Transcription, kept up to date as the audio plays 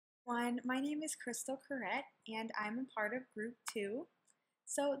everyone. My name is Crystal Corrette, and I'm a part of Group 2.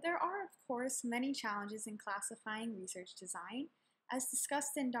 So there are, of course, many challenges in classifying research design. As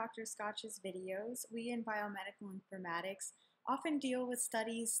discussed in Dr. Scotch's videos, we in biomedical informatics often deal with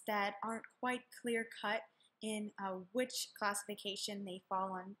studies that aren't quite clear-cut in which classification they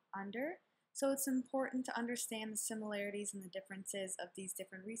fall under. So it's important to understand the similarities and the differences of these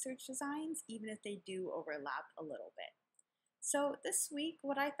different research designs, even if they do overlap a little bit. So this week,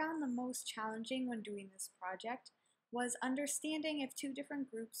 what I found the most challenging when doing this project was understanding if two different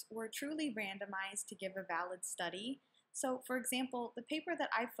groups were truly randomized to give a valid study. So for example, the paper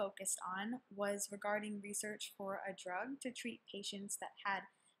that I focused on was regarding research for a drug to treat patients that had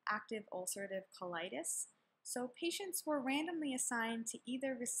active ulcerative colitis. So patients were randomly assigned to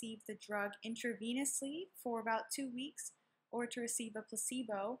either receive the drug intravenously for about 2 weeks or to receive a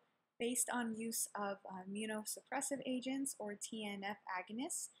placebo based on use of immunosuppressive agents or TNF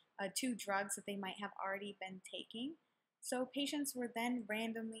agonists, two drugs that they might have already been taking. So patients were then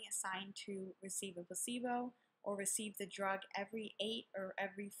randomly assigned to receive a placebo or receive the drug every 8 or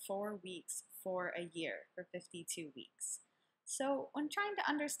every 4 weeks for a year, for 52 weeks. So when trying to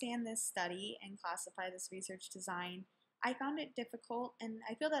understand this study and classify this research design, I found it difficult, and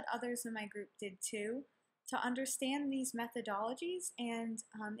I feel that others in my group did too, to understand these methodologies and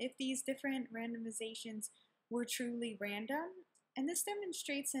if these different randomizations were truly random. And this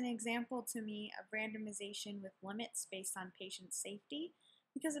demonstrates an example to me of randomization with limits based on patient safety,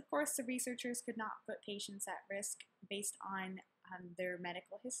 because of course the researchers could not put patients at risk based on their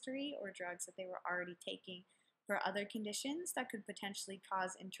medical history or drugs that they were already taking for other conditions that could potentially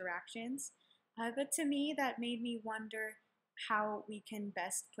cause interactions. But to me, that made me wonder how we can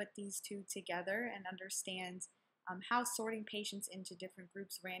best put these two together and understand how sorting patients into different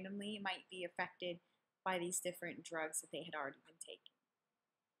groups randomly might be affected by these different drugs that they had already been taking.